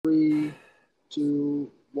2,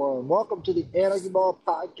 1. Welcome to the Anarchyball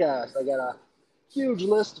Podcast. I got a huge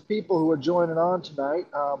list of people who are joining on tonight.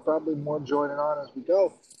 Probably more joining on as we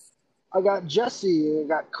go. I got Jesse, I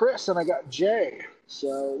got Chris, and I got Jay.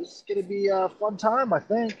 So this is going to be a fun time, I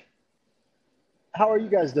think. How are you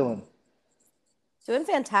guys doing? Doing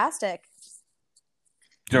fantastic.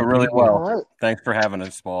 Doing really well. All right. Thanks for having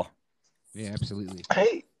us, Paul. Yeah, absolutely.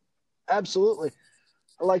 Hey, absolutely.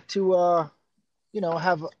 I like to,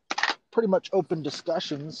 have pretty much open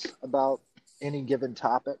discussions about any given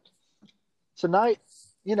topic. Tonight,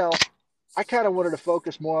 I kind of wanted to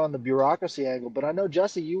focus more on the bureaucracy angle, but I know,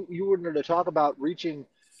 Jesse, you wanted to talk about reaching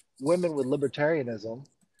women with libertarianism.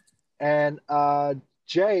 And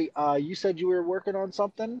Jay, you said you were working on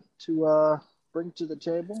something to bring to the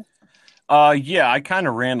table? Yeah, I kind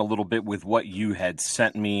of ran a little bit with what you had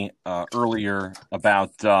sent me earlier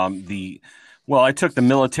about I took the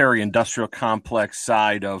military-industrial complex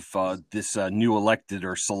side of this new elected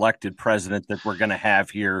or selected president that we're going to have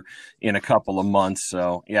here in a couple of months.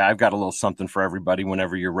 So, yeah, I've got a little something for everybody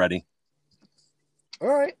whenever you're ready. All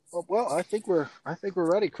right. Well, I think we're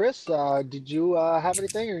ready. Chris, did you have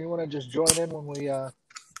anything, or you want to just join in when we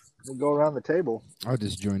go around the table? I'll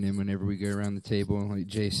just join in whenever we go around the table. Like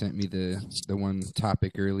Jay sent me the one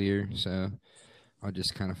topic earlier, so I'll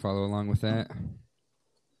just kind of follow along with that.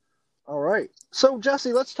 All right. So,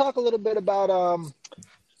 Jesse, let's talk a little bit about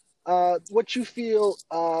what you feel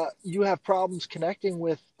you have problems connecting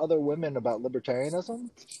with other women about libertarianism.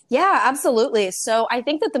 Yeah, absolutely. So I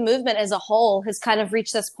think that the movement as a whole has kind of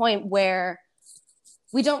reached this point where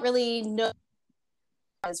we don't really know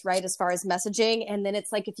as far as messaging. And then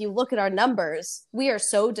it's like, if you look at our numbers, we are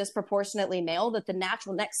so disproportionately male that the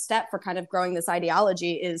natural next step for kind of growing this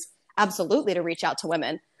ideology is absolutely to reach out to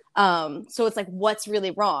women. So it's like, what's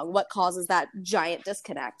really wrong? What causes that giant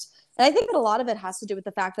disconnect? And I think that a lot of it has to do with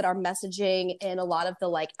the fact that our messaging in a lot of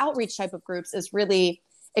the outreach type of groups is really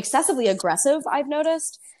excessively aggressive, I've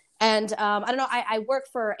noticed. And I don't know, I work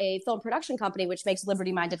for a film production company which makes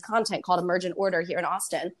liberty-minded content called Emergent Order here in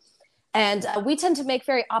Austin. And we tend to make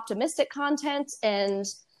very optimistic content and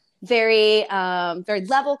very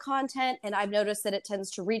level content. And I've noticed that it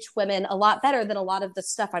tends to reach women a lot better than a lot of the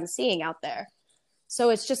stuff I'm seeing out there. So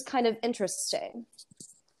it's just kind of interesting. I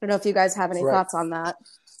don't know if you guys have any thoughts on that.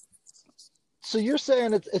 So you're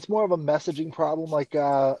saying it's more of a messaging problem, like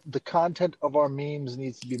the content of our memes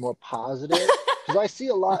needs to be more positive? Because I see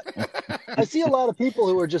a lot of people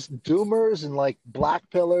who are just doomers and like black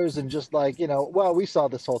pillars and just like, we saw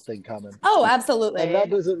this whole thing coming. Oh, absolutely. And that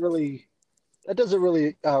doesn't really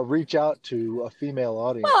reach out to a female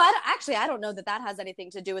audience. Well, I don't know that has anything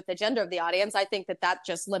to do with the gender of the audience. I think that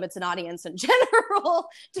just limits an audience in general,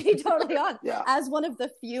 to be totally honest. Yeah. As one of the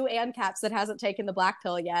few ANCAPs that hasn't taken the black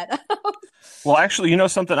pill yet. Well, actually,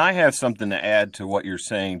 something, I have something to add to what you're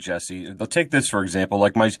saying, Jesse. They'll take this, for example,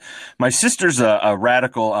 like my sister's a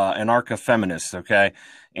radical anarcha-feminist, okay?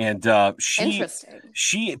 And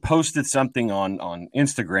she posted something on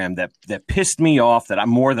Instagram that pissed me off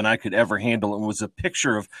more than I could ever handle. It was a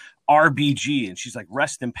picture of RBG, and she's like,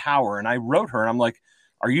 "Rest in power." And I wrote her, and I'm like,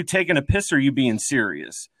 "Are you taking a piss or are you being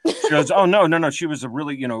serious?" She goes, "Oh, no. She was a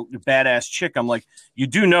really, badass chick." I'm like, "You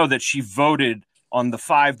do know that she voted on the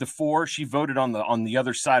 5-4. She voted on the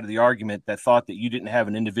other side of the argument that thought that you didn't have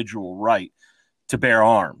an individual right to bear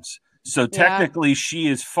arms. So technically, she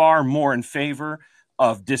is far more in favor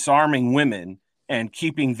of disarming women and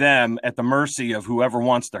keeping them at the mercy of whoever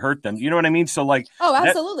wants to hurt them." You know what I mean? So oh,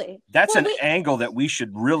 absolutely. That's an angle that we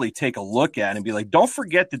should really take a look at and be like, don't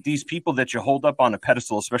forget that these people that you hold up on a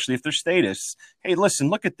pedestal, especially if they're statists, hey, listen,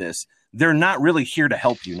 look at this. They're not really here to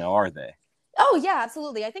help you now, are they? Oh, yeah,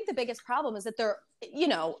 absolutely. I think the biggest problem is that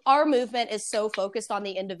our movement is so focused on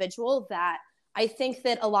the individual that I think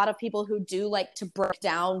that a lot of people who do like to break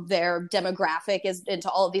down their demographic into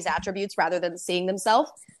all of these attributes rather than seeing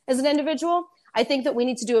themselves as an individual, I think that we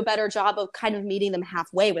need to do a better job of kind of meeting them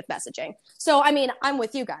halfway with messaging. So, I mean, I'm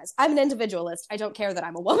with you guys. I'm an individualist. I don't care that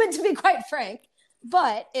I'm a woman, to be quite frank.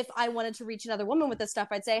 But if I wanted to reach another woman with this stuff,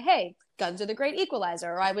 I'd say, hey, guns are the great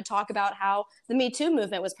equalizer. Or I would talk about how the Me Too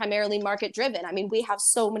movement was primarily market driven. I mean, we have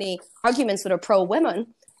so many arguments that are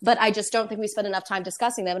pro-women, but I just don't think we spend enough time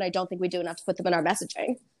discussing them, and I don't think we do enough to put them in our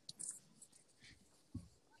messaging.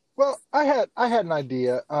 Well, I had an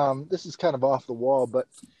idea. This is kind of off the wall, but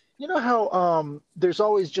you know how there's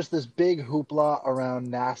always just this big hoopla around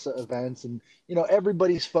NASA events, and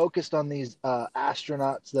everybody's focused on these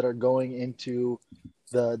astronauts that are going into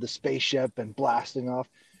the spaceship and blasting off.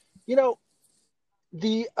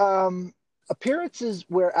 The appearances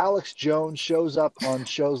where Alex Jones shows up on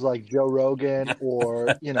shows like Joe Rogan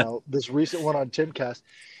or this recent one on Timcast,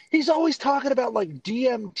 he's always talking about like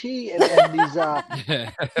DMT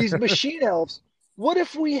and these machine elves. What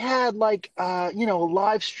if we had like a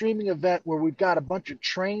live streaming event where we've got a bunch of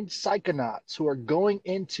trained psychonauts who are going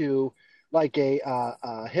into like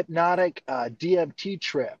a hypnotic DMT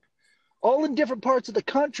trip, all in different parts of the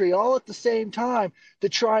country, all at the same time, to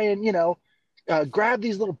try and grab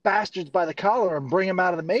these little bastards by the collar and bring them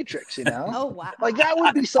out of the matrix, Oh, wow. Like that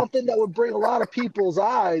would be something that would bring a lot of people's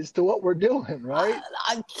eyes to what we're doing, right?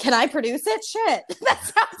 Can I produce it? Shit. That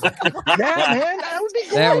sounds like a Yeah, man, that would be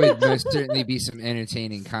great. That would most certainly be some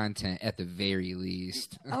entertaining content at the very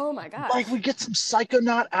least. Oh my god. Like we get some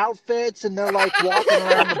psychonaut outfits and they're like walking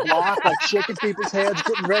around the block, like shaking people's hands,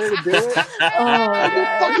 getting ready to do it. That'd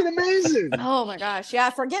be fucking amazing. Oh my gosh. Yeah,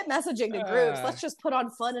 forget messaging the groups. Let's just put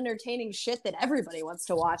on fun, entertaining shit that everybody wants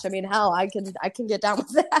to watch. I mean, hell, I can get down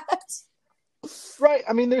with that. Right.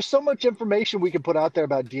 I mean, there's so much information we can put out there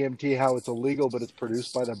about DMT, how it's illegal, but it's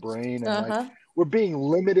produced by the brain. And like, we're being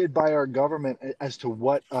limited by our government as to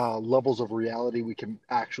what levels of reality we can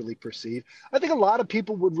actually perceive. I think a lot of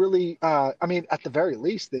people would really, at the very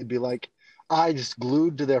least, they'd be like, eyes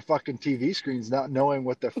glued to their fucking TV screens, not knowing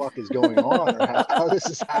what the fuck is going on or how this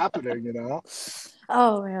is happening,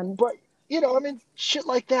 Oh, man. But, shit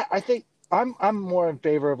like that, I think, I'm more in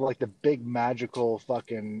favor of like the big magical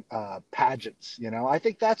fucking pageants, I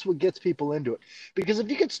think that's what gets people into it. Because if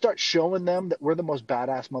you could start showing them that we're the most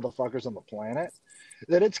badass motherfuckers on the planet,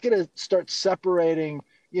 then it's gonna start separating,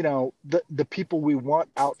 the people we want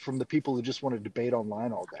out from the people who just want to debate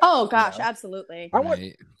online all day. Oh gosh, absolutely.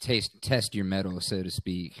 Test your metal, so to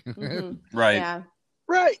speak. Right. Yeah.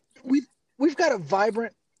 Right. We've got a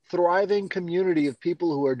vibrant, thriving community of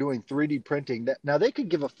people who are doing 3D printing that now they could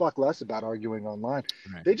give a fuck less about arguing online.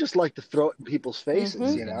 Right. They just like to throw it in people's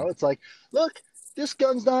faces, It's like, look, this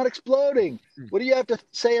gun's not exploding. What do you have to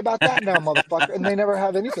say about that now, motherfucker? And they never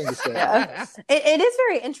have anything to say. Yeah. It is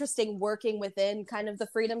very interesting working within kind of the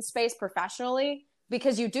freedom space professionally,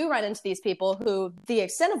 because you do run into these people who the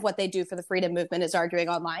extent of what they do for the freedom movement is arguing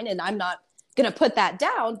online. And I'm not going to put that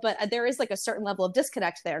down, but there is like a certain level of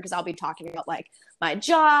disconnect there, because I'll be talking about like my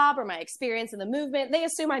job or my experience in the movement. They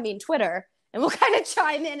assume I mean Twitter, and we'll kind of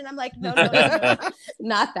chime in, and I'm like, no,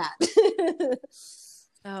 not that.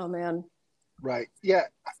 Oh man. Right. Yeah.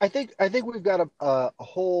 I think we've got a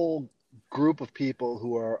whole group of people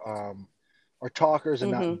who are talkers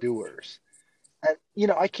and not doers. And,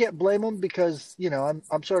 I can't blame them because,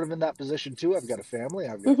 I'm sort of in that position too. I've got a family,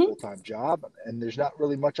 I've got a full-time job, and there's not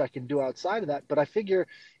really much I can do outside of that. But I figure,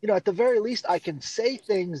 at the very least, I can say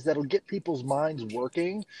things that'll get people's minds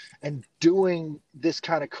working and doing this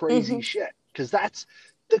kind of crazy shit. Because that's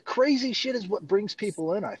the crazy shit is what brings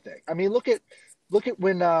people in, I think. I mean, look at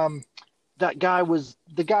when that guy was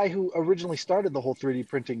the guy who originally started the whole 3D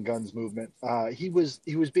printing guns movement. He was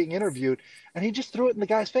being interviewed, and he just threw it in the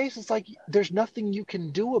guy's face. It's like, there's nothing you can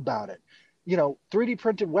do about it. 3D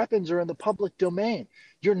printed weapons are in the public domain.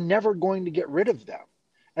 You're never going to get rid of them.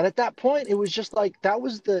 And at that point, it was just like, that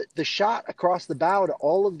was the shot across the bow to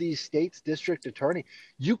all of these states' district attorney.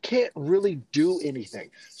 You can't really do anything.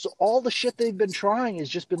 So all the shit they've been trying has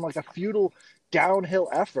just been like a futile downhill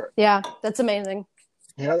effort. Yeah, that's amazing.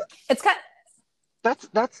 It's kind of,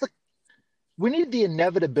 that's we need the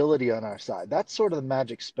inevitability on our side. That's sort of the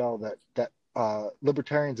magic spell that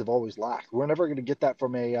libertarians have always lacked. We're never going to get that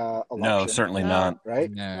from a election. No, certainly not.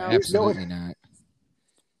 Right? No, absolutely not.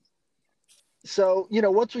 So,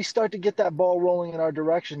 once we start to get that ball rolling in our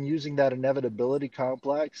direction using that inevitability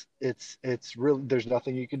complex, it's really, there's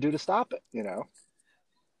nothing you can do to stop it,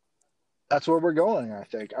 That's where we're going, I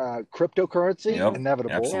think. Cryptocurrency,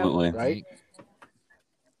 inevitable. Absolutely. Right?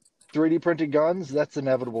 3D printed guns, that's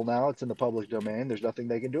inevitable now. It's in the public domain. There's nothing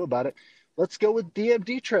they can do about it. Let's go with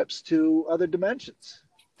DMT trips to other dimensions.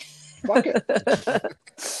 Fuck it.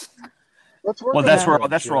 Well, that's where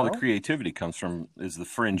all the creativity comes from, is the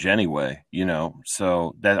fringe anyway,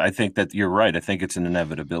 So that, I think that you're right. I think it's an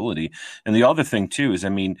inevitability. And the other thing too is, I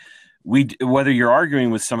mean, whether you're arguing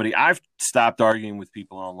with somebody, I've stopped arguing with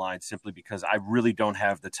people online simply because I really don't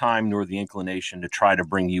have the time nor the inclination to try to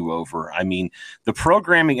bring you over. I mean, the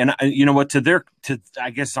programming, and you know what, I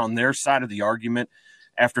guess on their side of the argument,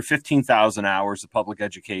 after 15,000 hours of public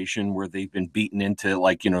education where they've been beaten into,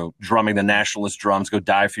 like, drumming the nationalist drums, go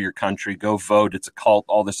die for your country, go vote, it's a cult,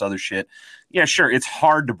 all this other shit. Yeah, sure. It's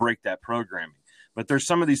hard to break that programming. But there's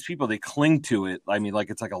some of these people, they cling to it. I mean, like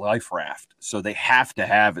it's like a life raft. So they have to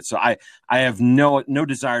have it. So I have no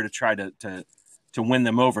desire to try to win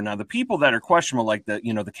them over. Now, the people that are questionable, like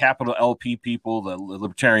the capital LP people, the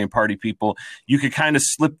Libertarian Party people, you could kind of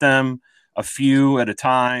slip them a few at a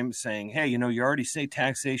time, saying, hey, you already say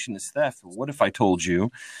taxation is theft. What if I told you,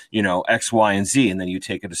 X, Y, and Z, and then you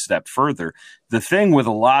take it a step further? The thing with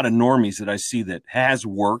a lot of normies that I see that has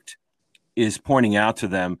worked is pointing out to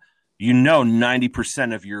them,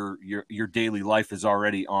 90% of your daily life is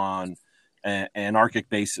already on an anarchic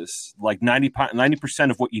basis. Like 90%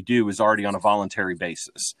 of what you do is already on a voluntary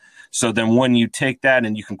basis. So then when you take that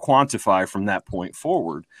and you can quantify from that point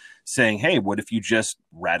forward, saying, hey, what if you just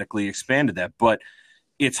radically expanded that? But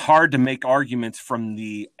it's hard to make arguments from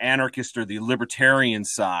the anarchist or the libertarian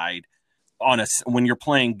side when you're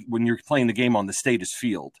playing the game on the status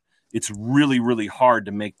field. It's really, really hard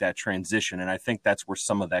to make that transition. And I think that's where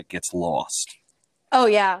some of that gets lost. Oh,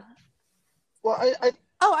 yeah. Well,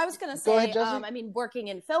 I was going to say, ahead, working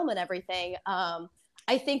in film and everything,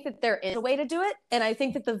 I think that there is a way to do it. And I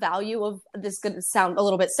think that the value of this is going to sound a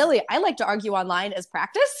little bit silly. I like to argue online as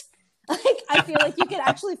practice. I feel like you can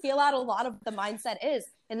actually feel out a lot of the mindset is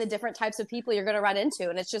in the different types of people you're going to run into.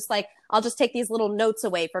 And it's just like, I'll just take these little notes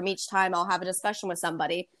away from each time I'll have a discussion with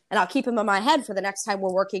somebody, and I'll keep them in my head for the next time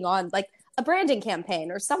we're working on like a branding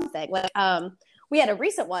campaign or something. Like, we had a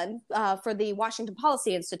recent one for the Washington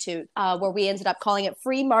Policy Institute where we ended up calling it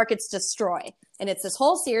Free Markets Destroy. And it's this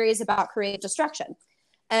whole series about creative destruction.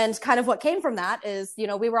 And kind of what came from that is,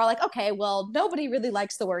 we were all like, okay, well, nobody really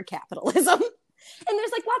likes the word capitalism. And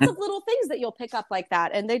there's like lots of little things that you'll pick up like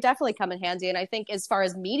that. And they definitely come in handy. And I think as far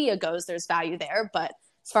as media goes, there's value there. But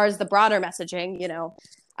as far as the broader messaging,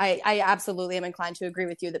 I absolutely am inclined to agree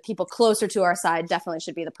with you that people closer to our side definitely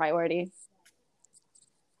should be the priority.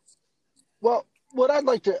 Well, what I'd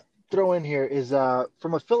like to throw in here is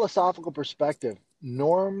from a philosophical perspective,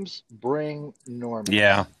 norms bring norms.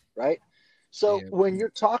 Yeah. Right? So when you're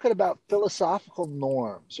talking about philosophical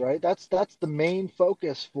norms, right, that's the main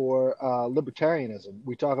focus for libertarianism.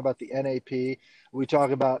 We talk about the NAP, we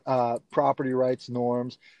talk about property rights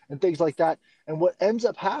norms and things like that. And what ends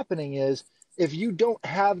up happening is if you don't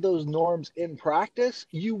have those norms in practice,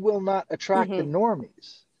 you will not attract the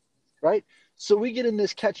normies, right? So we get in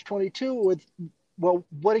this catch-22 with, well,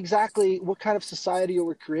 what kind of society are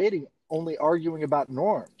we creating only arguing about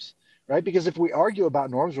norms? Right? Because if we argue about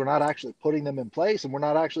norms, we're not actually putting them in place, and we're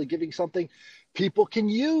not actually giving something people can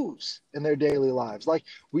use in their daily lives. Like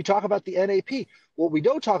we talk about the NAP. What we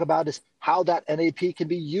don't talk about is how that NAP can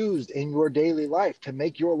be used in your daily life to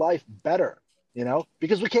make your life better,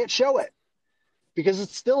 because we can't show it. Because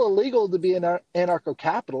it's still illegal to be an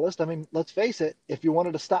anarcho-capitalist. I mean, let's face it. If you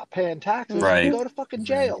wanted to stop paying taxes, right, you go to fucking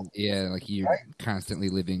jail. Yeah, like you're constantly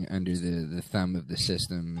living under the thumb of the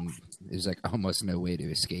system, and there's like almost no way to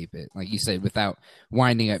escape it. Like you said, without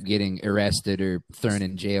winding up getting arrested or thrown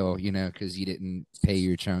in jail, because you didn't pay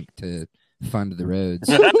your chunk to fund the roads.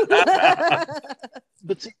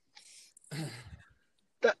 But see,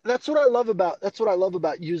 that's what I love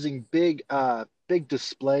about using big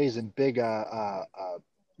displays and big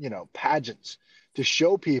pageants to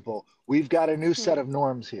show people we've got a new set of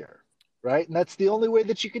norms here, right? And that's the only way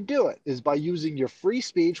that you can do it, is by using your free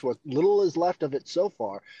speech, what little is left of it so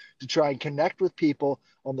far, to try and connect with people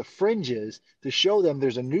on the fringes, to show them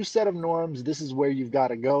there's a new set of norms. This is where you've got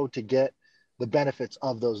to go to get the benefits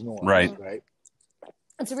of those norms, right?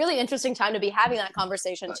 It's a really interesting time to be having that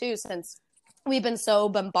conversation too, since we've been so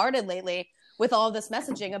bombarded lately with all this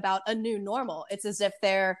messaging about a new normal. It's as if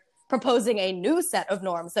they're proposing a new set of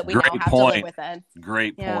norms that we now have to live within.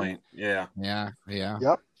 Great point. Yeah.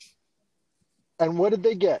 Yep. And what did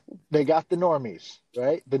they get? They got the normies,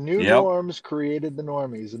 right? The new norms created the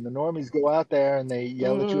normies, and the normies go out there and they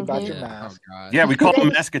yell at you about your mask. Oh, yeah, we call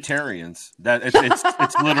them masketarians. That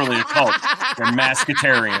it's literally a cult. They're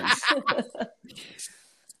masketarians.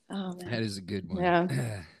 Oh, man. That is a good one. Yeah.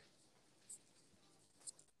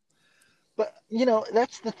 But,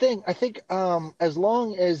 that's the thing. I think as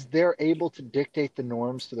long as they're able to dictate the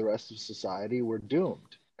norms to the rest of society, we're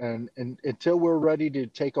doomed. And until we're ready to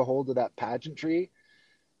take a hold of that pageantry,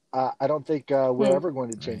 I don't think we're ever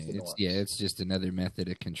going to change the norms. It's just another method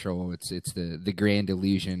of control. It's the grand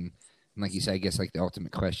illusion. And like you said, I guess like the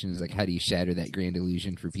ultimate question is like, how do you shatter that grand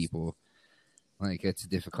illusion for people? Like it's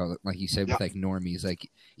difficult, like you said, with like normies. Like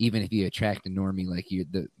even if you attract a normie, like you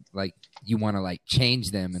want to like change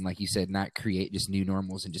them, and like you said, not create just new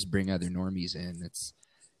normals and just bring other normies in.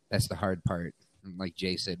 That's the hard part. And like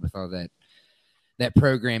Jay said, with all that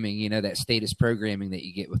programming, that status programming that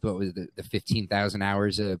you get with what was the 15,000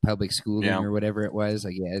 hours of public schooling or whatever it was.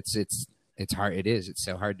 Like it's hard. It is. It's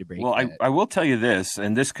so hard to break. Well, I will tell you this,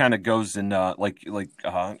 and this kind of goes in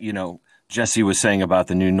Jesse was saying about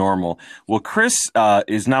the new normal. Well, Chris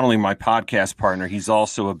is not only my podcast partner, he's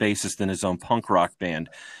also a bassist in his own punk rock band.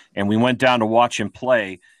 And we went down to watch him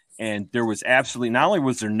play. And there was absolutely, not only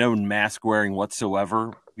was there no mask wearing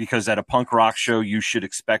whatsoever, because at a punk rock show, you should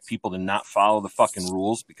expect people to not follow the fucking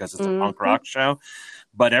rules because it's a punk rock show.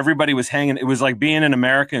 But everybody was hanging. It was like being in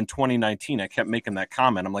America in 2019. I kept making that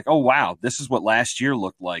comment. I'm like, oh, wow, this is what last year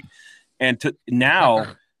looked like. And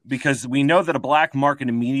now, because we know that a black market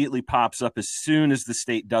immediately pops up as soon as the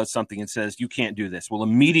state does something and says, you can't do this. Well,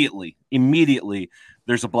 immediately,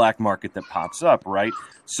 there's a black market that pops up, right?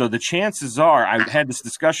 So the chances are, I had this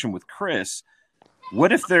discussion with Chris,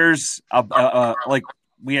 what if there's like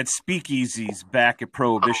we had speakeasies back at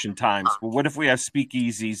Prohibition times. Well, what if we have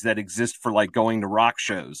speakeasies that exist for like going to rock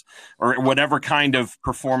shows or whatever kind of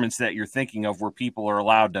performance that you're thinking of, where people are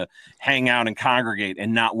allowed to hang out and congregate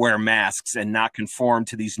and not wear masks and not conform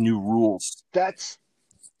to these new rules? That's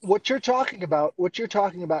what you're talking about. What you're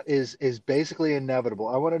talking about is basically inevitable.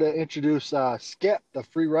 I wanted to introduce Skip, the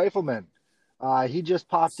free rifleman. He just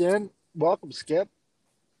popped in. Welcome, Skip.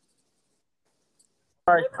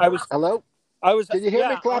 Sorry, Hello. Can you hear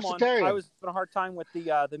me, Collapsitarian? I was having a hard time with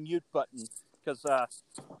the mute button because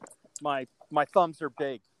my thumbs are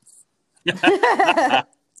big. All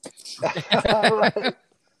right.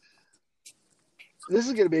 This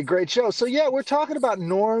is going to be a great show. So yeah, we're talking about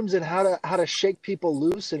norms and how to shake people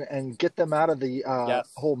loose and get them out of the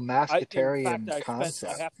whole masketarian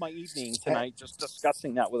concept. Spent half my evening tonight just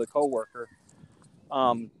discussing that with a coworker.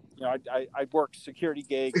 You know, I work security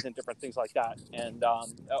gigs and different things like that, and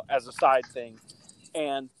as a side thing,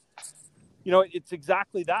 and you know, it's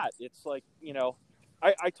exactly that. It's like, you know,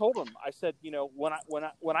 I told him, I said, you know,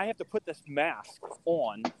 when I have to put this mask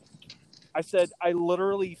on, I said I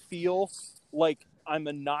literally feel like I'm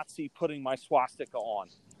a Nazi putting my swastika on.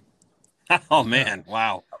 Oh man,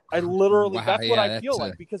 wow! I literally, that's what I feel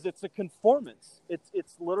like, because it's a conformance.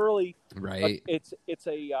 It's literally right. It's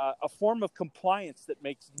a form of compliance that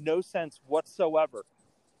makes no sense whatsoever.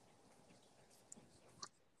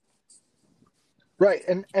 Right,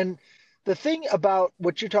 and the thing about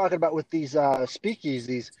what you're talking about with these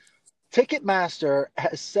speakeasies, Ticketmaster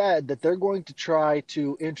has said that they're going to try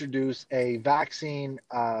to introduce a vaccine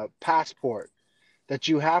passport. That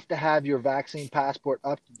you have to have your vaccine passport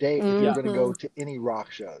up to date if you're going to go to any rock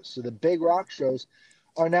shows. So the big rock shows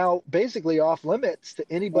are now basically off limits to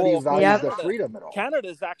anybody who values their freedom at all. Canada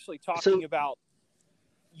is actually talking about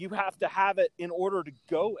you have to have it in order to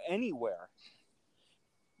go anywhere.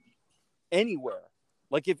 Anywhere.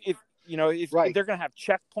 Like if you know, if they're going to have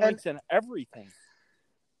checkpoints and everything.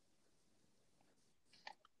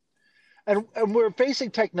 And we're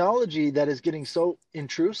facing technology that is getting so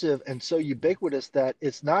intrusive and so ubiquitous that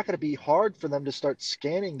it's not going to be hard for them to start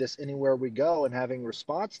scanning this anywhere we go and having a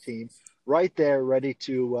response team right there ready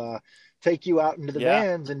to take you out into the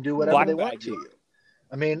vans and do whatever they want to you.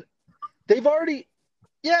 I mean, they've already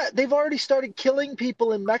started killing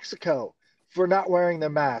people in Mexico for not wearing their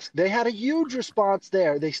mask. They had a huge response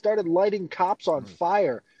there. They started lighting cops on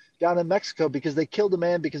fire down in Mexico because they killed a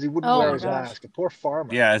man because he wouldn't wear his mask. A poor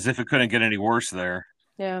farmer. Yeah, as if it couldn't get any worse there.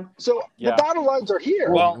 Yeah. So the battle lines are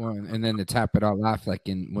here. Well, and then to top it all off, like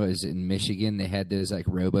in Michigan, they had those like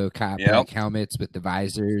RoboCop like helmets with the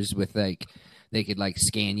visors with like they could like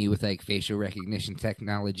scan you with like facial recognition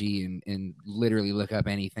technology and literally look up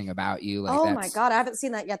anything about you. Like, my God, I haven't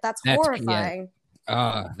seen that yet. That's horrifying.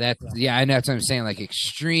 I know that's what I'm saying. Like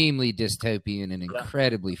extremely dystopian and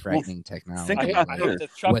incredibly frightening technology. Think about I have to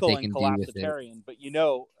chuckle and Collapsitarian, but you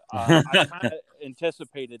know, I kind of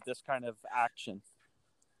anticipated this kind of action.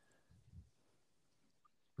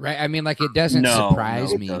 Right. I mean, like it doesn't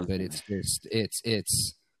surprise me, but it's just it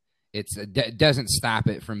doesn't stop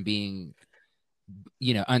it from being,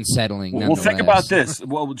 you know, unsettling. Well, think about this.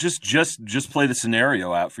 Well, just play the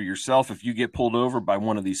scenario out for yourself. If you get pulled over by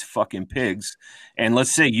one of these fucking pigs, and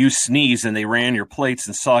let's say you sneeze and they ran your plates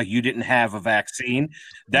and saw you didn't have a vaccine,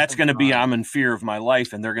 that's going to be I'm in fear of my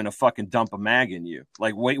life, and they're going to fucking dump a mag in you.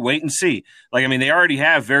 Like wait and see. Like I mean, they already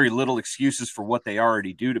have very little excuses for what they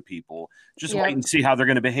already do to people. Just wait and see how they're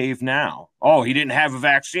going to behave now. Oh, he didn't have a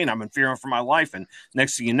vaccine. I'm in fear for my life, and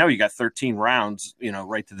next thing you know, you got 13 rounds, you know,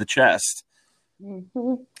 right to the chest.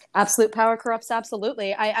 Mm-hmm. Absolute power corrupts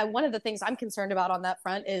absolutely. I one of the things I'm concerned about on that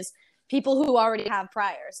front is people who already have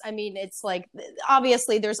priors. I mean, it's like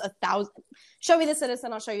obviously there's 1,000. Show me the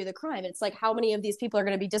citizen, I'll show you the crime. It's like how many of these people are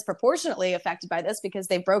going to be disproportionately affected by this because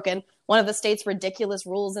they've broken one of the state's ridiculous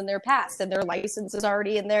rules in their past and their license is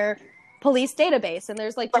already in their police database. And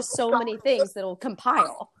there's like just so many things that'll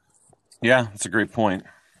compile. Yeah, that's a great point.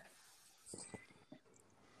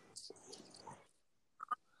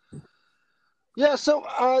 Yeah, so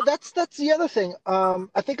that's the other thing.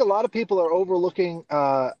 I think a lot of people are overlooking.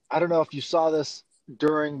 I don't know if you saw this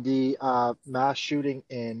during the mass shooting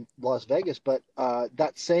in Las Vegas, but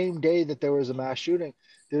that same day that there was a mass shooting,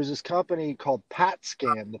 there's this company called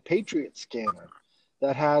PatScan, the Patriot Scanner,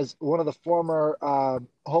 that has one of the former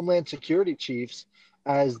Homeland Security chiefs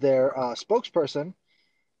as their spokesperson,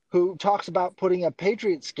 who talks about putting a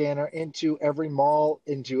Patriot Scanner into every mall,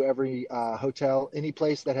 into every hotel, any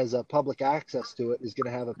place that has a public access to it is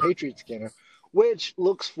going to have a Patriot Scanner, which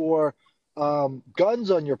looks for guns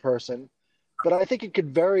on your person. But I think it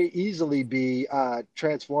could very easily be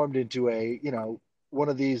transformed into one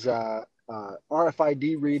of these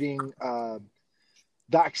RFID reading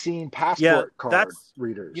vaccine passport card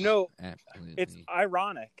readers. Absolutely. It's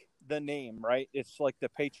ironic, the name, right? It's like the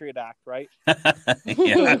Patriot Act, right?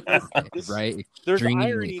 Yeah. Right. There's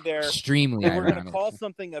irony there. Extremely And we're going ironic. to call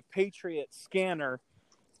something a Patriot Scanner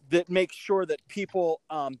that makes sure that people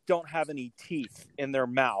don't have any teeth in their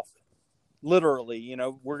mouth. Literally,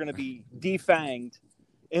 we're going to be defanged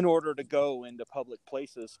in order to go into public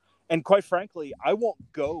places. And quite frankly, I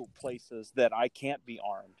won't go places that I can't be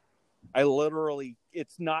armed. I literally,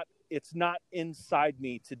 it's not inside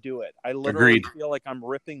me to do it. I literally Agreed. feel like I'm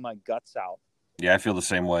ripping my guts out. Yeah, I feel the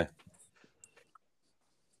same way.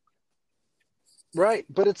 Right,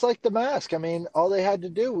 but it's like the mask. I mean, all they had to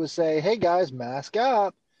do was say, "Hey guys, mask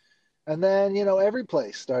up." And then, every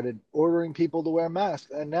place started ordering people to wear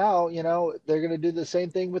masks. And now, they're going to do the same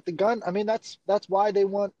thing with the gun. I mean, that's why they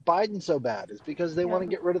want Biden so bad, is because they want to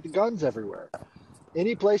get rid of the guns everywhere.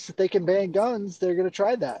 Any place that they can ban guns, they're going to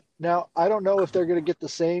try that. Now, I don't know if they're going to get the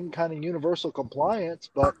same kind of universal compliance,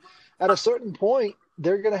 but at a certain point,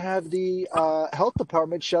 they're going to have the health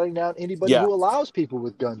department shutting down anybody who allows people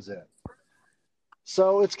with guns in.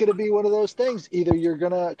 So it's going to be one of those things. Either you're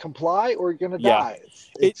going to comply or you're going to die.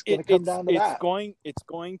 It's going to come down to that. It's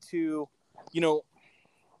going to,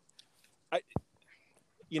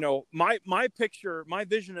 my picture, my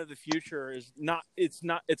vision of the future is it's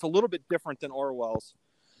a little bit different than Orwell's.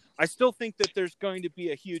 I still think that there's going to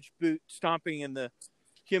be a huge boot stomping in the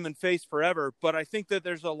human face forever, but I think that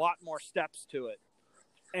there's a lot more steps to it.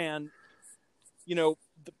 And,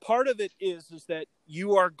 the part of it is that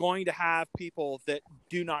you are going to have people that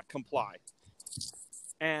do not comply.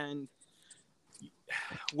 And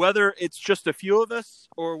whether it's just a few of us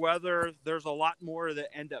or whether there's a lot more that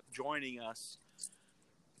end up joining us,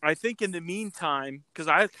 I think in the meantime, because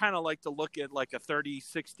I kind of like to look at like a 30,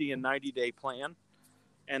 60, and 90-day plan.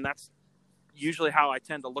 And that's usually how I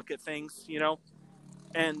tend to look at things,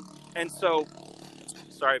 And so,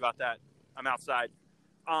 sorry about that. I'm outside.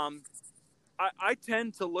 I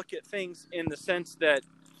tend to look at things in the sense that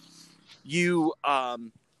you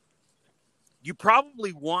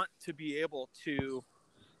probably want to be able to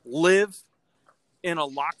live in a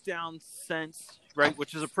lockdown sense, right?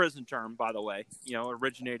 Which is a prison term, by the way,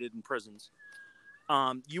 originated in prisons.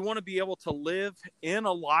 You want to be able to live in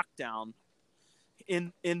a lockdown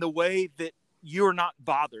in the way that you're not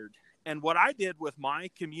bothered. And what I did with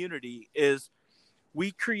my community is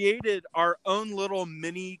we created our own little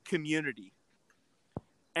mini community.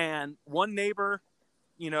 And one neighbor,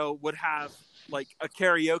 would have like a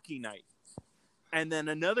karaoke night. And then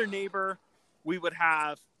another neighbor, we would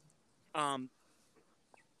have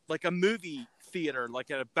like a movie theater,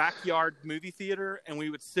 like a backyard movie theater. And we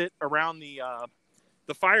would sit around the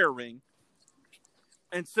fire ring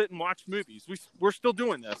and sit and watch movies. We're still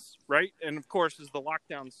doing this, right? And of course, as the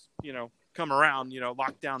lockdowns, come around,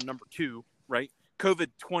 lockdown number 2, right?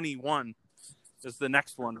 COVID-21 is the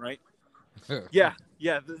next one, right? Yeah.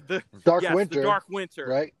 The dark winter. The dark winter,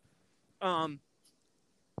 right?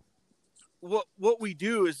 What we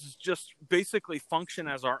do is just basically function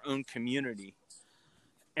as our own community,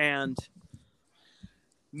 and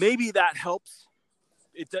maybe that helps.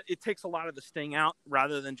 It takes a lot of the sting out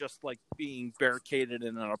rather than just like being barricaded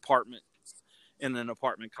in an apartment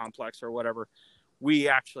complex or whatever. We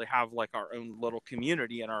actually have like our own little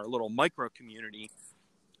community and our little micro community.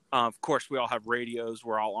 Of course, we all have radios.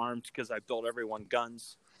 We're all armed because I built everyone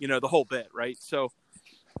guns, the whole bit, right? So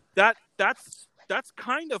that's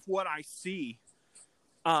kind of what I see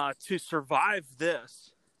to survive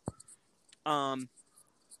this.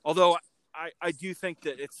 Although I do think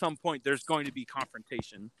that at some point there's going to be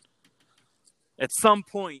confrontation. At some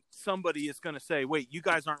point, somebody is going to say, wait, you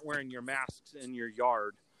guys aren't wearing your masks in your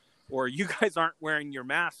yard, or you guys aren't wearing your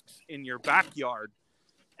masks in your backyard.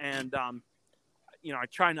 And, I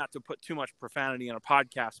try not to put too much profanity in a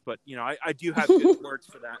podcast, but, I do have good words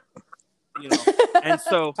for that. And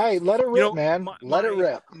so, hey, let it rip, man. Let it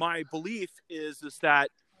rip. My belief is that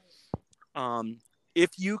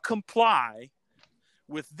if you comply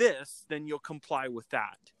with this, then you'll comply with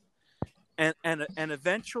that, and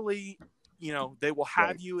eventually they will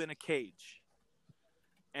have you in a cage.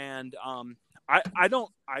 And I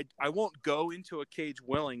won't go into a cage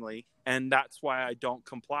willingly, and that's why I don't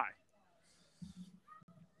comply.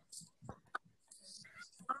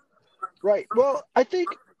 Right. Well, I think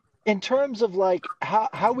in terms of like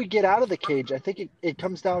how we get out of the cage, I think it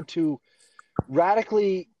comes down to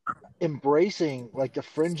radically embracing like the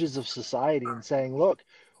fringes of society and saying, look,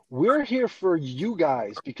 we're here for you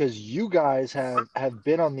guys because you guys have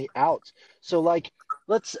been on the outs. So like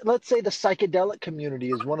let's say the psychedelic community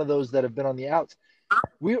is one of those that have been on the outs.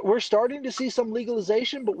 We're starting to see some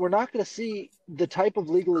legalization, but we're not going to see the type of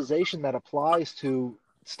legalization that applies to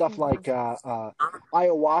stuff like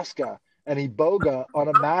ayahuasca and iboga on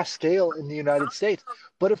a mass scale in the United States.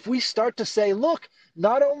 But if we start to say, look,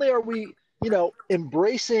 not only are we,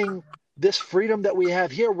 embracing this freedom that we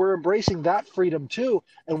have here, we're embracing that freedom too,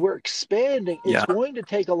 and we're expanding. It's going to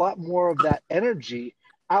take a lot more of that energy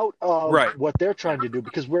out of what they're trying to do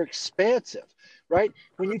because we're expansive, right?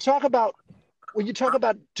 When you talk about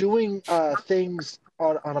doing things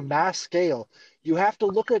on a mass scale, you have to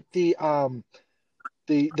look at the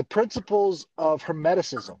principles of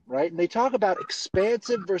Hermeticism, right? And they talk about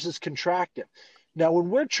expansive versus contractive. Now, when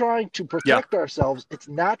we're trying to protect ourselves, it's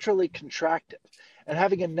naturally contractive. And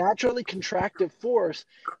having a naturally contractive force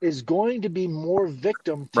is going to be more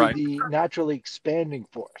victim to the naturally expanding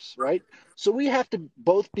force, right? So we have to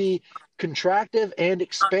both be contractive and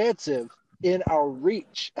expansive in our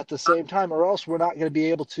reach at the same time, or else we're not going to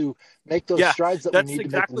be able to make those strides that we need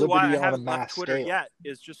to make liberty on a mass Twitter scale. Yet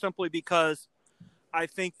is just simply because I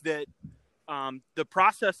think that the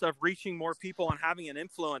process of reaching more people and having an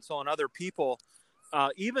influence on other people,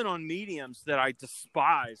 even on mediums that I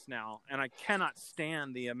despise now, and I cannot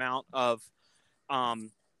stand the amount of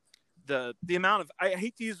the amount of, I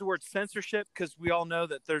hate to use the word censorship because we all know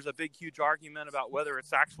that there's a big, huge argument about whether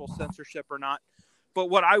it's actual censorship or not. But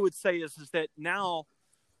what I would say is that now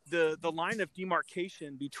the line of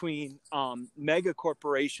demarcation between mega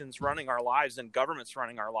corporations running our lives and governments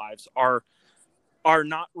running our lives are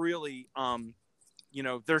not really,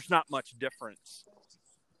 there's not much difference.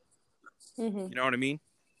 Mm-hmm. You know what I mean?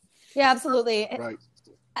 Yeah, absolutely. Right.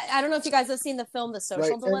 I don't know if you guys have seen the film The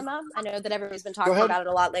Social Dilemma. I know that everybody's been talking about it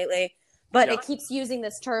a lot lately, but it keeps using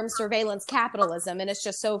this term surveillance capitalism. And it's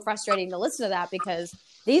just so frustrating to listen to that because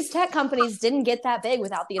these tech companies didn't get that big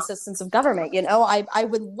without the assistance of government. I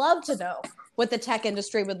would love to know what the tech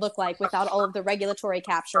industry would look like without all of the regulatory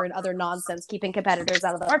capture and other nonsense keeping competitors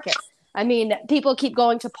out of the market. I mean, people keep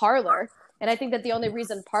going to Parler. And I think that the only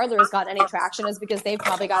reason Parler has got any traction is because they've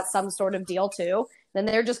probably got some sort of deal too. Then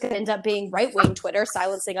they're just going to end up being right-wing Twitter,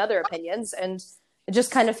 silencing other opinions. And it just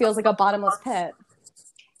kind of feels like a bottomless pit.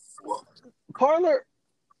 Well, Parler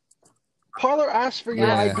asks for your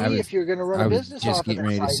ID if you're going to run a business. I was just getting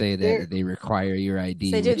ready to say that they require your ID.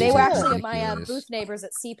 They do. They were actually at my booth neighbors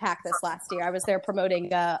at CPAC this last year. I was there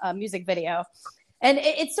promoting a music video. And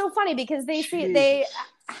it's so funny because they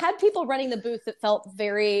had people running the booth that felt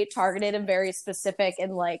very targeted and very specific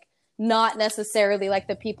and like not necessarily like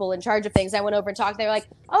the people in charge of things. I went over and talked. They were like,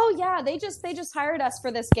 "Oh yeah, they just hired us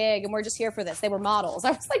for this gig and we're just here for this." They were models.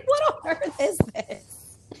 I was like, "What on earth is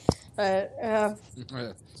this?" But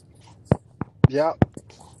yeah.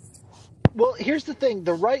 Well, here's the thing: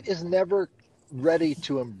 the right is never ready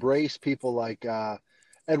to embrace people like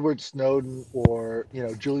Edward Snowden or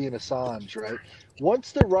Julian Assange, right?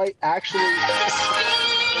 Once the right actually,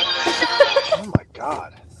 oh my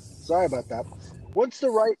God, sorry about that. Once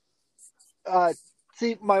the right,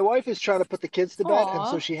 see, my wife is trying to put the kids to bed, and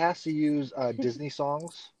so she has to use Disney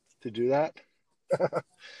songs to do that.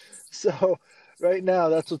 So right now,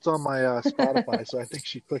 that's what's on my Spotify. So I think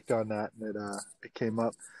she clicked on that, and it came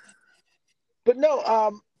up. But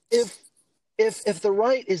no, if the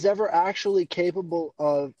right is ever actually capable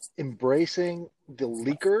of embracing the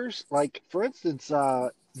leakers, like for instance,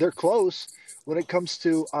 they're close when it comes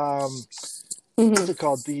to what's it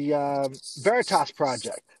called, the Veritas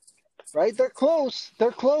Project, right? They're close.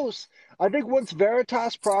 I think once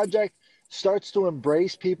Veritas Project starts to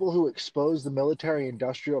embrace people who expose the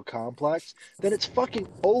military-industrial complex, then it's fucking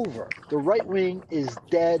over. The right wing is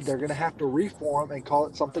dead. They're going to have to reform and call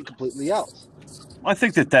it something completely else. I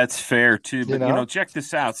think that's fair too, but check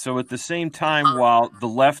this out. So at the same time, while the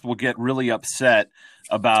left will get really upset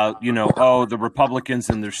about, the Republicans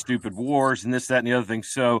and their stupid wars and this, that, and the other thing.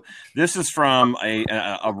 So this is from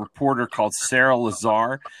a reporter called Sarah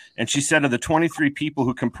Lazar, and she said of the 23 people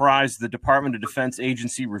who comprise the Department of Defense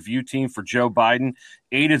Agency review team for Joe Biden,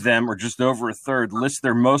 8 of them, or just over a third, list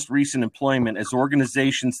their most recent employment as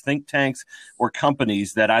organizations, think tanks, or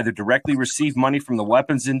companies that either directly receive money from the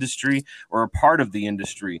weapons industry or are part of the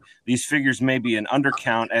industry. These figures may be an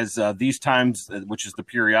undercount, as these times, which is the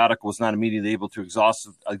periodical, was not immediately able to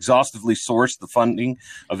exhaustively source the funding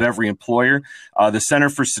of every employer. The Center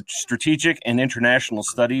for Strategic and International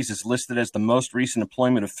Studies is listed as the most recent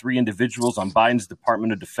employment of 3 individuals on Biden's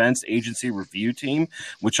Department of Defense agency review team,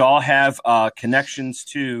 which all have connections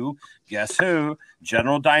to, guess who?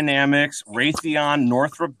 General Dynamics, Raytheon,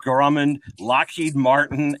 Northrop Grumman, Lockheed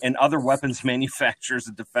Martin, and other weapons manufacturers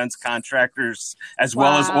and defense contractors, as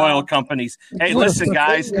well as oil companies. Hey, listen,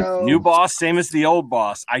 guys, new boss, same as the old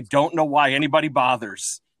boss. I don't know why anybody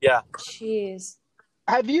bothers. Yeah. Jeez.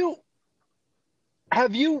 Have you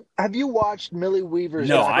watched Millie Weaver's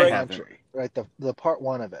documentary? Right, the part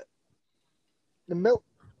 1 of it.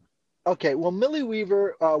 Okay, well, Millie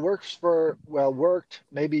Weaver worked,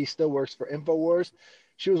 maybe still works for InfoWars.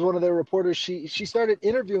 She was one of their reporters. She started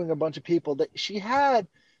interviewing a bunch of people that she had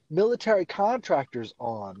military contractors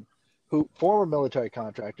on, former military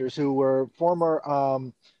contractors who were former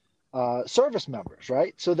service members,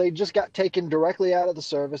 right? So they just got taken directly out of the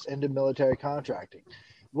service into military contracting.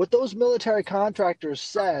 What those military contractors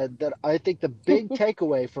said, that I think the big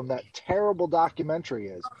takeaway from that terrible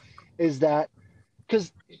documentary is that,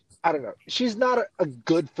 because I don't know, she's not a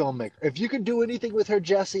good filmmaker. If you can do anything with her,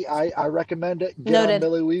 Jesse, I recommend it. Get on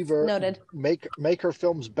Millie Weaver. Noted. Make her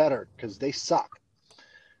films better, because they suck.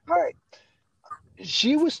 All right.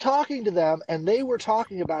 She was talking to them, and they were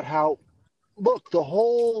talking about how, look, the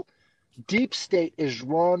whole deep state is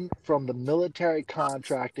run from the military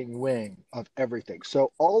contracting wing of everything.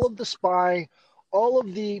 So all of the spying, all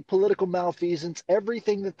of the political malfeasance,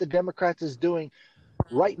 everything that the Democrats is doing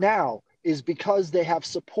right now is because they have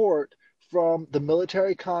support from the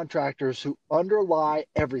military contractors who underlie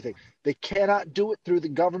everything. They cannot do it through the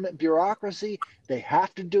government bureaucracy. They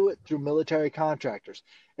have to do it through military contractors.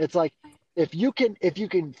 It's like, if you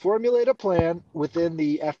can formulate a plan within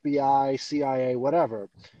the FBI, CIA, whatever,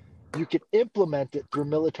 you can implement it through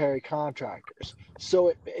military contractors.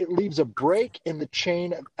 So it leaves a break in the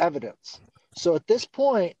chain of evidence. So at this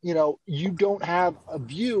point, you don't have a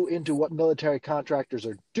view into what military contractors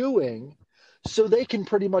are doing, so they can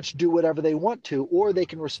pretty much do whatever they want to, or they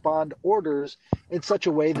can respond to orders in such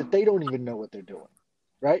a way that they don't even know what they're doing,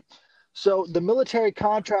 right? So the military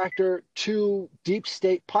contractor to deep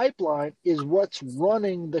state pipeline is what's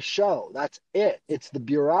running the show. That's it. It's the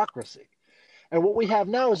bureaucracy. And what we have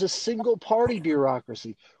now is a single party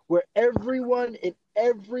bureaucracy where everyone in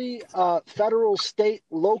every federal, state,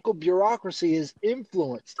 local bureaucracy is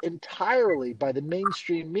influenced entirely by the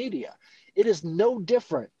mainstream media. It is no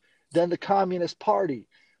different than the Communist Party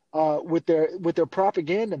with their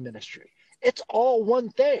propaganda ministry. It's all one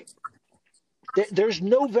thing. There's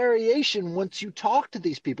no variation once you talk to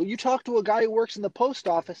these people. You talk to a guy who works in the post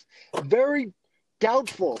office, very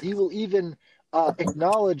doubtful he will even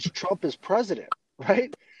acknowledge Trump as president,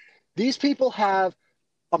 right? These people have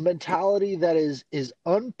a mentality that is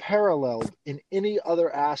unparalleled in any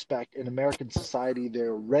other aspect in American society.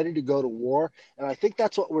 They're ready to go to war, and I think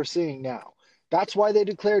that's what we're seeing now. That's why they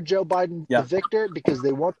declared Joe Biden the victor, because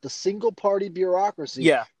they want the single-party bureaucracy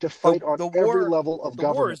to fight on every level of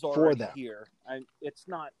government for them. Here. It's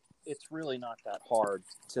really not that hard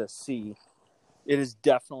to see. It is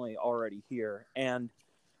definitely already here, and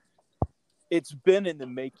it's been in the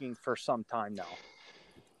making for some time now.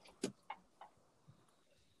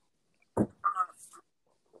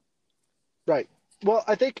 Right. Well,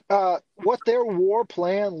 I think what their war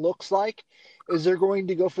plan looks like is they're going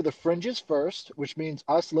to go for the fringes first, which means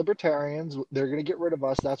us libertarians. They're going to get rid of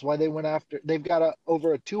us. That's why they went after. They've got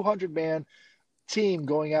over a 200-man team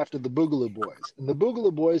going after the Boogaloo Boys, and the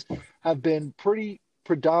Boogaloo Boys have been pretty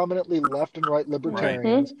predominantly left and right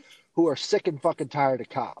libertarians who are sick and fucking tired of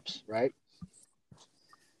cops. Right.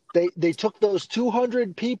 They took those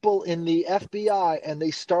 200 people in the FBI and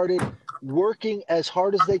they started working as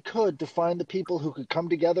hard as they could to find the people who could come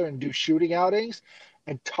together and do shooting outings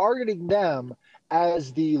and targeting them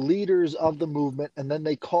as the leaders of the movement. And then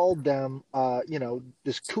they called them,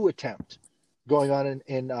 this coup attempt going on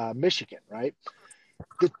in Michigan, right?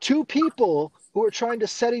 The two people who were trying to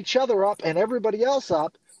set each other up and everybody else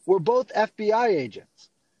up were both FBI agents.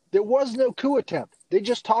 There was no coup attempt. They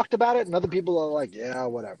just talked about it, and other people are like, yeah,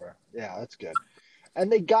 whatever. Yeah, that's good.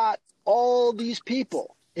 And they got all these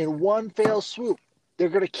people in one fell swoop. They're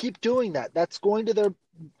going to keep doing that. That's going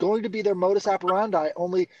to be their modus operandi,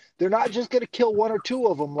 only they're not just going to kill one or two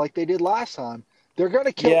of them like they did last time. They're going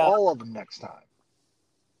to kill all of them next time.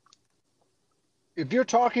 If you're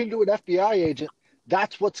talking to an FBI agent,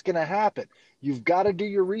 That's what's going to happen. You've got to do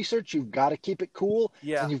your research. You've got to keep it cool.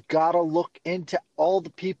 Yeah. And you've got to look into all the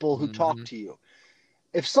people who talk to you.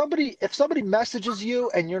 If somebody messages you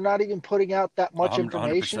and you're not even putting out that much 100%.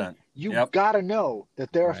 information, you've got to know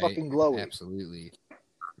that they're fucking glowy. Absolutely. I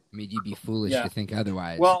mean, you'd be foolish to think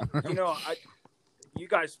otherwise. Well, you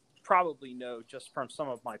guys probably know just from some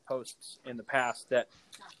of my posts in the past that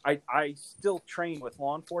I still train with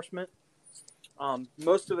law enforcement.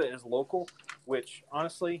 Most of it is local, which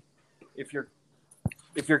honestly, if you're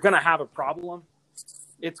going to have a problem,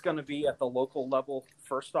 it's going to be at the local level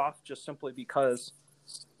first off, just simply because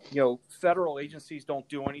federal agencies don't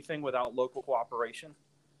do anything without local cooperation.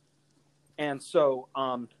 And so,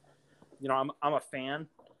 I'm a fan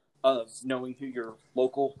of knowing who your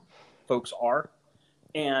local folks are.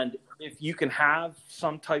 And if you can have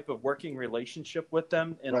some type of working relationship with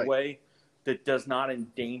them in a way that does not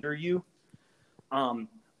endanger you,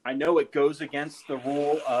 I know it goes against the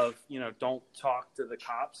rule of, don't talk to the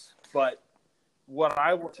cops, but what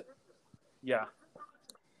I will,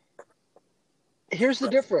 Here's the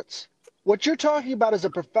difference. What you're talking about is a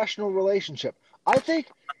professional relationship. I think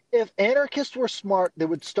if anarchists were smart, they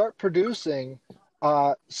would start producing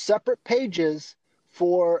separate pages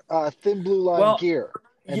for Thin Blue Line gear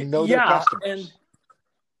and know their customers. And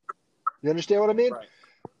you understand what I mean? Right.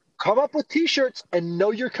 Come up with T-shirts and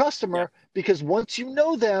know your customer, because once you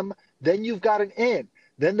know them, then you've got an in.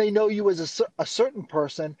 Then they know you as a certain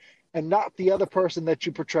person and not the other person that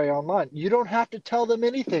you portray online. You don't have to tell them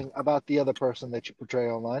anything about the other person that you portray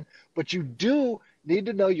online, but you do need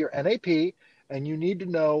to know your NAP, and you need to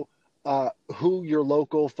know who your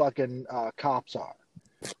local fucking cops are,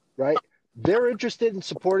 right? They're interested in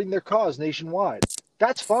supporting their cause nationwide.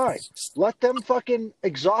 That's fine. Let them fucking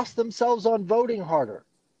exhaust themselves on voting harder.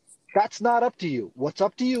 That's not up to you. What's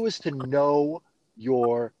up to you is to know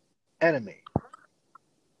your enemy,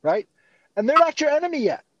 right? And they're not your enemy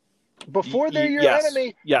yet. Before they're your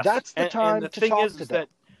enemy, that's the time to talk to them. That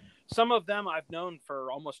some of them I've known for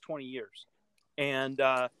almost 20 years. And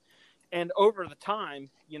over the time,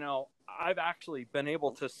 I've actually been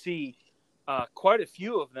able to see quite a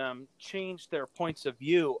few of them change their points of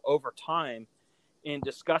view over time in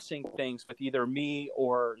discussing things with either me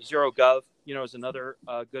or Zero Gov, is another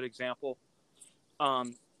good example.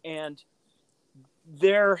 And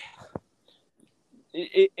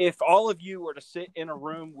if all of you were to sit in a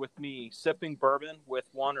room with me sipping bourbon with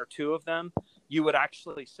one or two of them, you would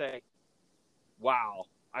actually say, wow,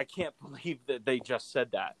 I can't believe that they just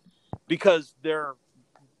said that, because they're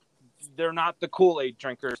not the Kool-Aid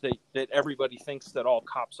drinkers that everybody thinks that all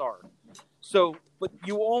cops are. So, but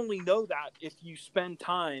you only know that if you spend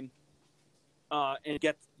time and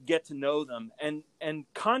get to know them. And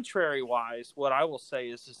contrary wise, what I will say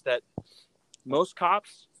is that most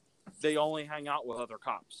cops, they only hang out with other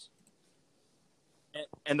cops.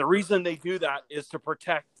 And the reason they do that is to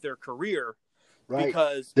protect their career. Right.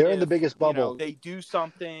 Because they're in the biggest bubble. They do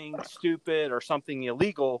something stupid or something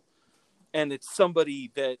illegal, and it's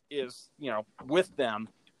somebody that is, with them,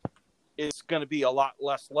 it's going to be a lot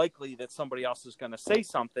less likely that somebody else is going to say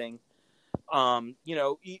something.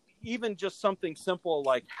 Even just something simple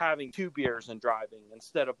like having 2 beers and driving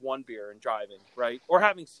instead of 1 beer and driving, right? Or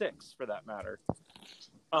having 6 for that matter.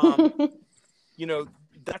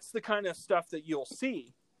 That's the kind of stuff that you'll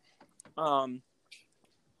see.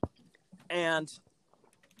 And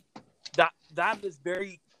that is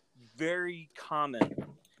very, very common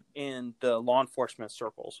in the law enforcement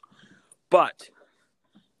circles. But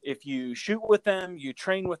if you shoot with them, you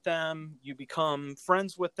train with them, you become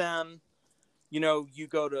friends with them, you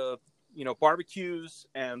go to, barbecues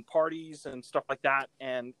and parties and stuff like that.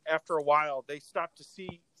 And after a while, they stop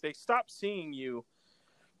seeing you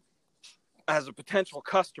as a potential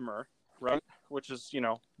customer, right? Which is,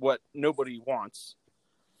 what nobody wants.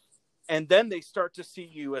 And then they start to see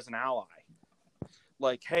you as an ally.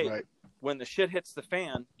 Like, hey, when the shit hits the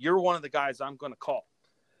fan, you're one of the guys I'm going to call.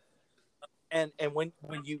 And when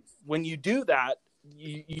you do that,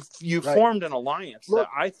 you formed an alliance that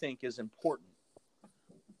I think is important.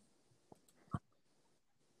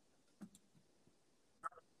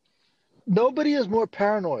 Nobody is more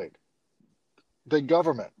paranoid than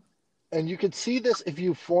government. And you can see this if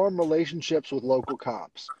you form relationships with local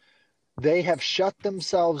cops. They have shut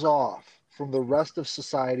themselves off from the rest of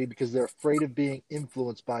society because they're afraid of being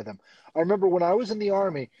influenced by them. I remember when I was in the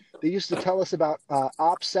Army, they used to tell us about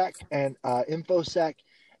OPSEC and InfoSec,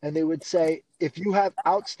 and they would say, if you have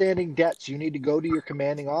outstanding debts, you need to go to your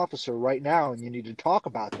commanding officer right now, and you need to talk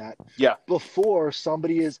about that before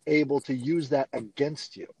somebody is able to use that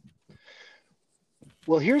against you.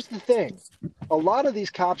 Well, here's the thing. A lot of these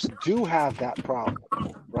cops do have that problem,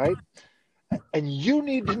 right? And you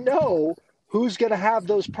need to know who's going to have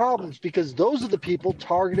those problems, because those are the people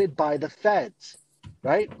targeted by the feds,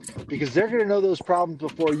 right? Because they're going to know those problems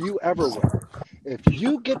before you ever will. If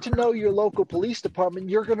you get to know your local police department,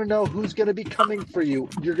 you're going to know who's going to be coming for you.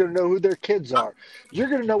 You're going to know who their kids are. You're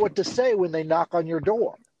going to know what to say when they knock on your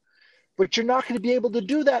door. But you're not going to be able to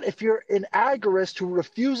do that if you're an agorist who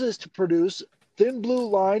refuses to produce thin blue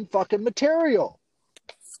line fucking material.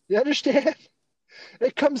 You understand?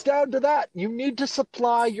 It comes down to that. You need to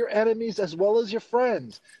supply your enemies as well as your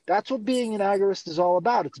friends. That's what being an agorist is all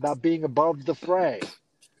about. It's about being above the fray,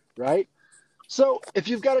 right? So if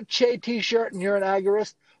you've got a Che t-shirt and you're an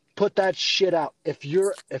agorist, put that shit out. If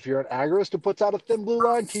you're an agorist who puts out a thin blue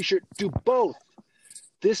line t-shirt, do both.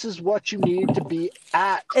 This is what you need to be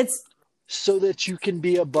at. So that you can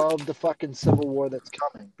be above the fucking civil war that's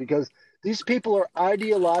coming. Because these people are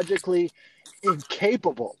ideologically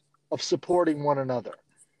incapable of supporting one another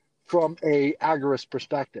from a agorist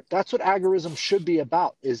perspective. That's what agorism should be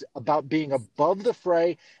about, is about being above the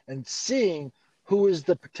fray and seeing who is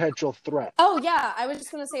the potential threat. Oh, yeah. I was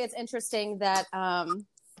just going to say it's interesting that...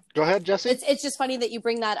 Go ahead, Jesse. It's just funny that you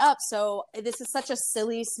bring that up. So this is such a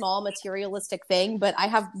silly, small, materialistic thing, but I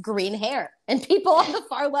have green hair, and people on the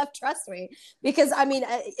far left trust me because, I mean,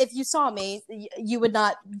 if you saw me, you would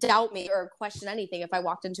not doubt me or question anything if I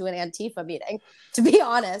walked into an Antifa meeting, to be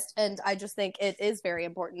honest. And I just think it is very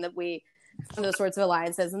important that we form those sorts of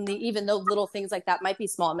alliances. And even though little things like that might be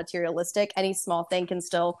small and materialistic, any small thing can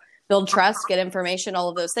still build trust, get information, all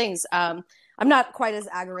of those things. I'm not quite as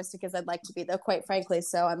agoristic as I'd like to be, though, quite frankly.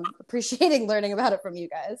 So I'm appreciating learning about it from you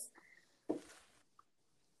guys.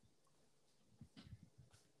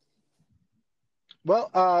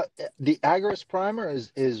 Well, the Agorist Primer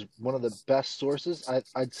is one of the best sources.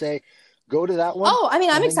 I'd say go to that one. Oh, I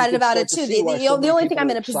mean, I'm excited about it too. The only thing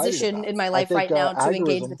I'm in a position in my life right now to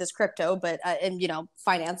engage with is crypto, but and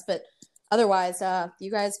finance, but. Otherwise, you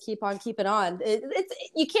guys keep on keeping on.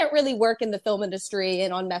 You can't really work in the film industry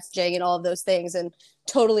and on messaging and all of those things and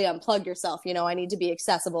totally unplug yourself. I need to be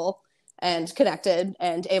accessible and connected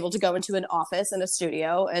and able to go into an office and a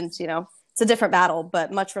studio. And, it's a different battle,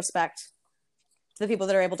 but much respect to the people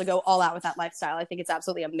that are able to go all out with that lifestyle. I think it's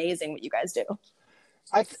absolutely amazing what you guys do.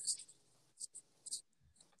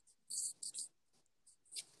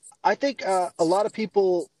 I think a lot of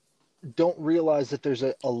people don't realize that there's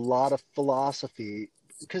a lot of philosophy,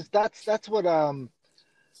 because that's what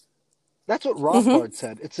Rothbard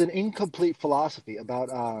said. It's an incomplete philosophy about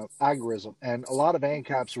agorism, and a lot of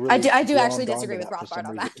ANCAPs really I do actually disagree with Rothbard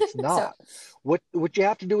on that. It's not. So. What you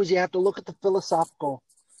have to do is you have to look at the philosophical.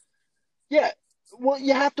 Yeah, well,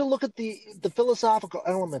 you have to look at the philosophical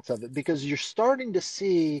elements of it, because you're starting to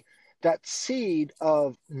see that seed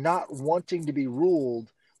of not wanting to be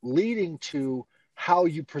ruled leading to how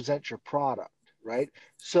you present your product, right?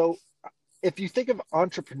 So if you think of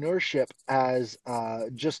entrepreneurship as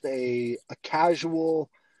just a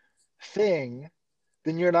casual thing,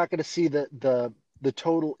 then you're not going to see the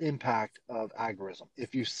total impact of agorism.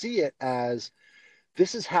 If you see it as,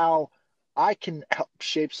 this is how I can help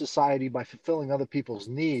shape society by fulfilling other people's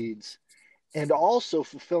needs and also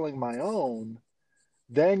fulfilling my own,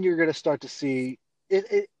 then you're going to start to see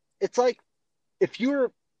it. It's like if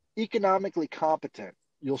you're economically competent,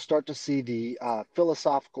 you'll start to see the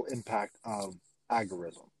philosophical impact of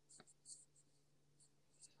agorism.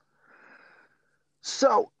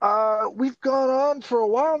 So we've gone on for a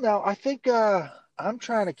while now. I think I'm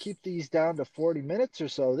trying to keep these down to 40 minutes or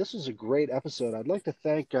so. This was a great episode. I'd like to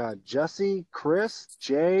thank Jesse, Chris,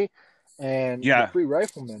 Jay, and the Free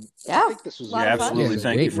Rifleman. Yeah, I think this was absolutely. Yeah,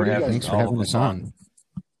 thank you for having Thanks for having us on.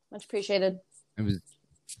 Much appreciated. It was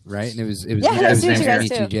right, and it was nice to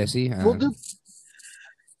meet you, Jesse.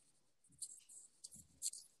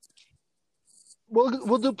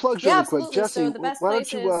 We'll do plugs really quick. Jesse, so the best why place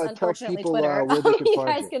don't you is, tell people Twitter. where they can you find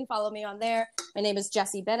guys you? can follow me on there. My name is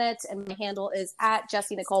Jessie Bennett, and my handle is at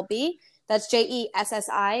Jessie Nicole B. That's JESSINICOLEB.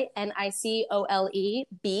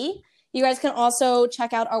 You guys can also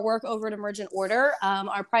check out our work over at Emergent Order.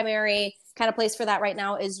 Our primary kind of place for that right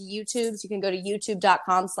now is YouTube. So you can go to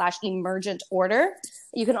youtube.com/Emergent Order.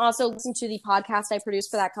 You can also listen to the podcast I produce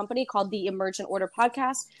for that company called the Emergent Order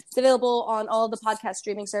Podcast. It's available on all the podcast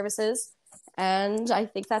streaming services. And I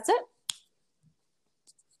think that's it.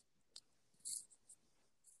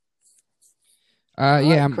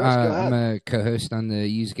 I'm a co-host on the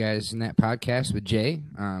Use Guys in That podcast with Jay.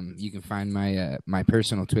 You can find my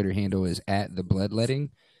personal Twitter handle is at the Bloodletting.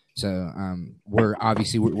 So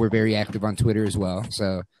we're very active on Twitter as well.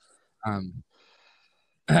 So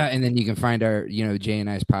And then you can find our, Jay and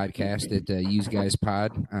I's podcast at Use Guys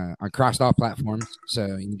Pod across all platforms.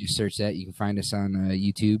 So you can just search that. You can find us on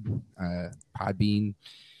YouTube, Podbean.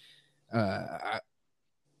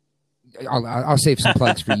 I'll save some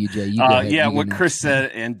plugs for you, Jay. What Chris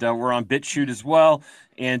said, and we're on BitChute as well.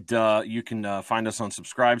 And you can find us on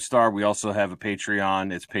Subscribestar. We also have a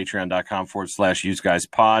Patreon. It's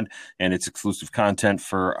patreon.com/useguyspod, and it's exclusive content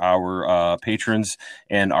for our patrons.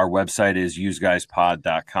 And our website is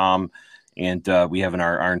useguyspod.com. And we have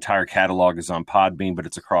our entire catalog is on Podbean, but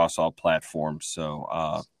it's across all platforms.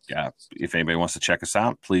 So, if anybody wants to check us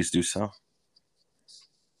out, please do so.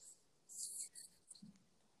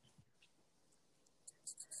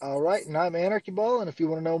 All right, and I'm Anarchyball, and if you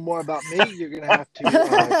want to know more about me, you're going to have to take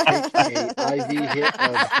an IV hit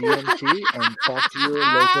of DMT and talk to your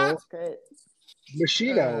local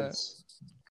machine elves.